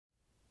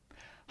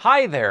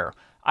Hi there.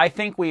 I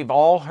think we've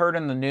all heard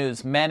in the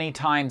news many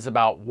times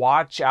about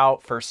watch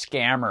out for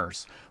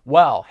scammers.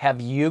 Well,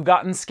 have you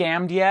gotten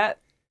scammed yet?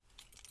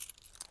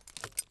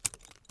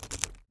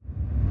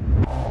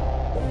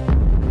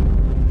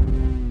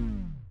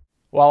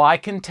 Well, I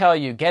can tell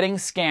you, getting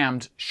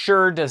scammed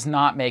sure does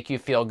not make you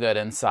feel good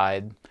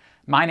inside.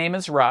 My name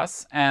is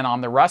Russ, and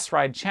on the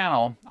RussRyde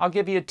channel, I'll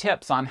give you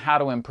tips on how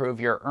to improve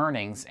your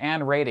earnings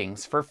and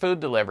ratings for food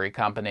delivery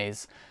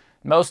companies,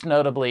 most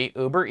notably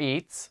Uber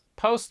Eats,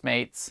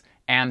 Postmates,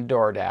 and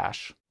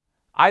DoorDash.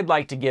 I'd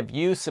like to give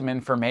you some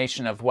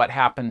information of what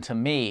happened to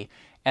me,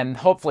 and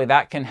hopefully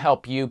that can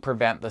help you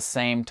prevent the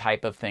same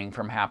type of thing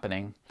from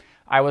happening.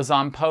 I was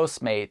on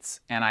Postmates,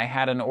 and I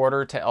had an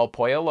order to El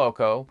Pollo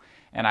Loco,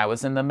 and I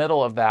was in the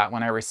middle of that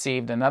when I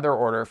received another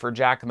order for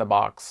Jack in the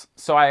Box,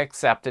 so I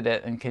accepted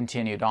it and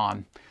continued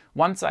on.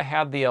 Once I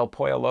had the El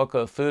Pollo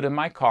Loco food in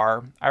my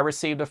car, I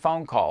received a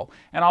phone call,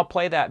 and I'll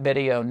play that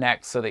video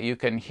next so that you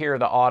can hear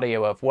the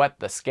audio of what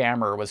the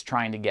scammer was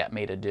trying to get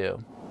me to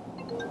do.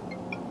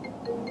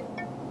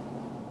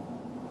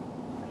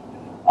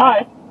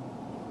 Hi.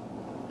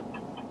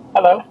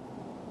 Hello.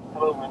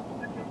 Hello,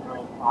 this is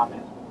Ryan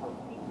Thomas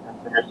with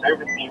Customer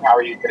Service Team. How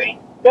are you today?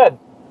 Good.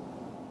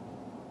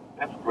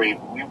 That's great.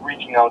 We're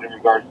reaching out in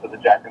regards to the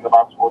Jack in the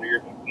Box order you're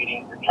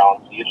completing for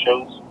John Cena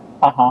shows.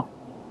 Uh-huh.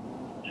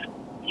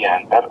 Yeah,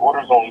 and that order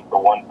is only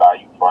for one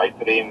value fry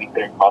today, and we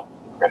couldn't process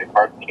the credit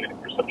card payment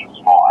for such a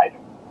small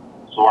item.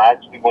 So we're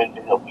actually going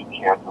to help you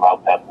cancel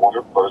out that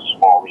order for a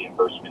small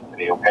reimbursement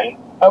today, okay?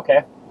 Okay.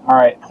 All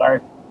right. Sorry.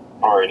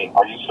 Alrighty.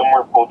 Are you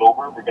somewhere pulled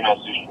over? We're going to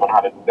assist you on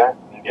how to do that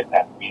and get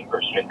that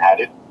reimbursement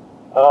added.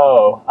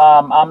 Oh,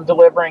 I'm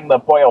delivering the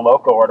Pollo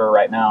Loco order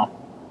right now.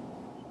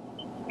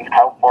 And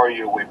how far are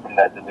you away from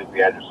that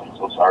delivery address? I'm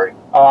so sorry.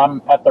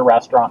 I'm at the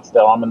restaurant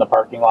still. I'm in the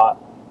parking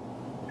lot.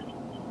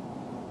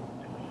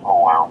 Oh,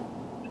 wow.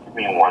 Give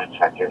me 1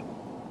 second.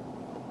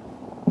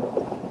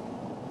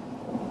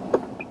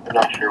 I'm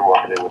not sure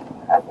why they would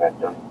have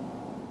that done.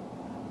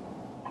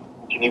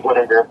 Can you go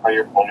ahead and verify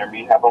your phone number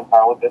you have on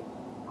file with this?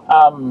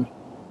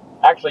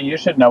 Actually, you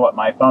should know what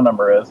my phone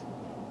number is.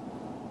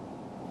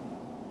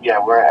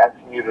 Yeah, we're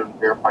asking you to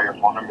verify your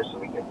phone number so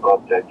we can pull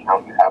up the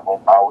account you have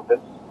on file with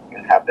this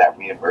and have that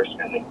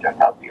reimbursement link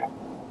sent out to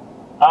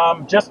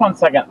you. Just 1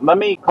 second. Let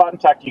me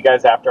contact you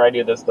guys after I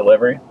do this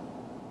delivery.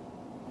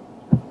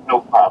 No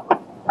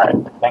problem. All right.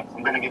 Thanks.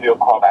 I'm going to give you a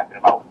call back in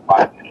about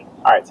 5 minutes.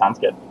 All right. Sounds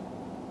good.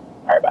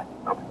 All right. Bye.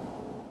 Okay.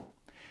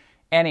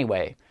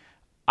 Anyway,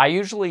 I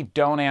usually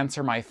don't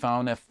answer my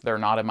phone if they're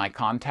not in my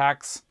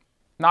contacts.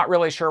 Not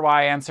really sure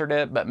why I answered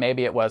it, but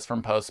maybe it was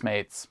from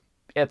Postmates.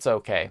 It's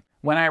okay.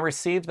 When I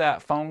received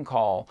that phone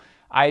call,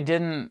 I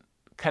didn't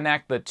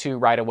connect the two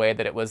right away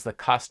that it was the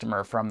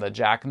customer from the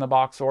Jack in the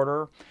Box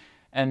order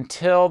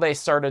until they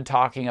started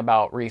talking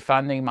about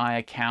refunding my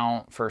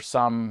account for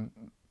some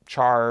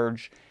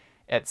charge,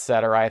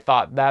 etc. I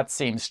thought that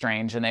seemed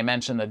strange, and they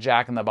mentioned the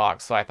Jack in the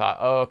Box, so I thought,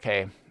 oh,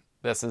 okay,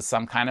 this is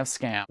some kind of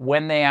scam.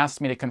 When they asked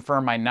me to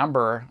confirm my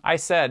number, I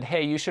said,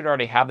 hey, you should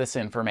already have this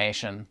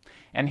information.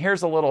 And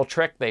here's a little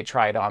trick they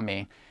tried on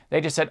me.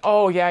 They just said,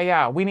 oh,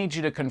 yeah, we need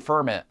you to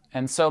confirm it.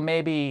 And so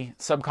maybe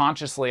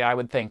subconsciously I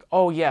would think,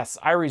 oh, yes,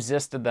 I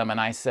resisted them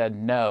and I said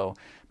no.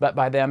 But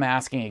by them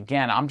asking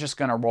again, I'm just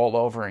going to roll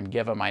over and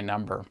give them my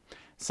number.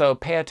 So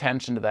pay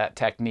attention to that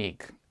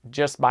technique.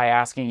 Just by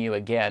asking you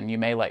again, you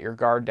may let your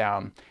guard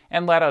down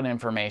and let out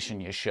information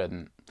you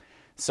shouldn't.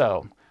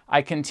 So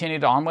I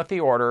continued on with the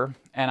order,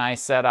 and I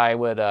said I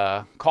would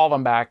call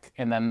them back,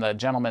 and then the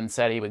gentleman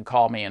said he would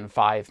call me in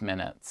 5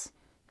 minutes.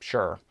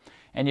 Sure.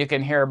 And you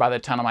can hear by the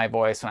tone of my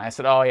voice when I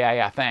said, oh,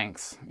 yeah,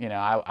 thanks. You know,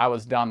 I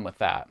was done with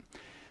that.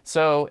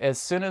 So as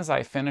soon as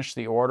I finished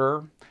the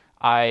order,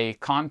 I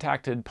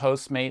contacted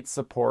Postmates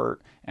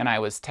support, and I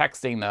was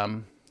texting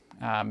them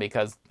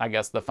because I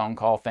guess the phone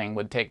call thing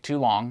would take too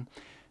long.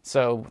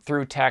 So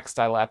through text,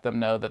 I let them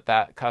know that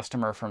that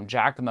customer from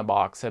Jack in the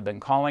Box had been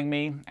calling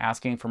me,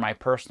 asking for my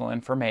personal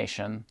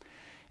information,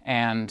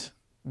 and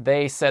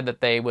they said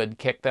that they would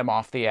kick them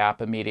off the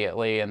app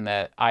immediately and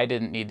that I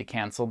didn't need to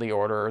cancel the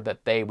order,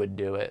 that they would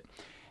do it.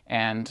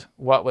 And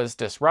what was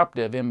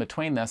disruptive in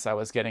between this, I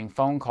was getting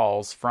phone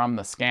calls from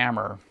the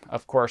scammer,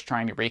 of course,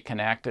 trying to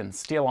reconnect and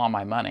steal all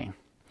my money.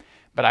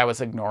 But I was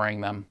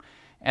ignoring them.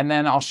 And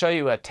then I'll show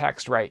you a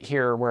text right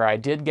here where I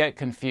did get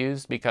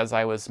confused because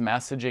I was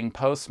messaging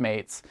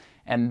Postmates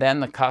and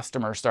then the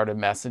customer started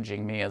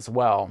messaging me as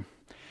well.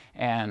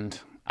 And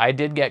I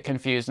did get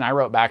confused and I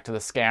wrote back to the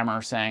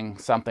scammer saying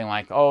something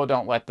like, oh,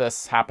 don't let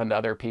this happen to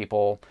other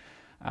people,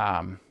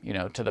 you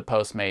know, to the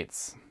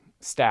Postmates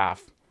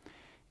staff.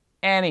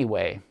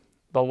 Anyway,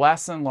 the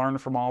lesson learned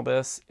from all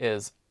this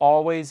is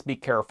always be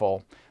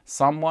careful.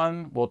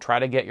 Someone will try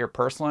to get your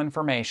personal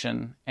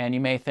information, and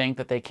you may think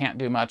that they can't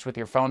do much with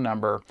your phone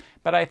number,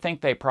 but I think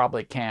they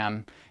probably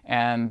can,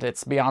 and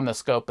it's beyond the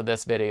scope of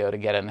this video to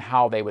get in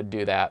how they would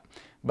do that.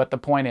 But the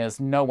point is,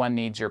 no one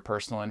needs your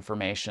personal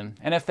information,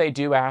 and if they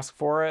do ask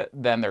for it,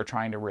 then they're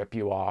trying to rip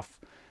you off.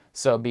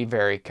 So be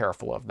very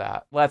careful of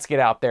that. Let's get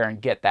out there and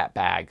get that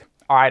bag.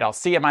 All right, I'll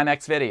see you in my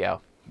next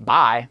video.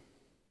 Bye.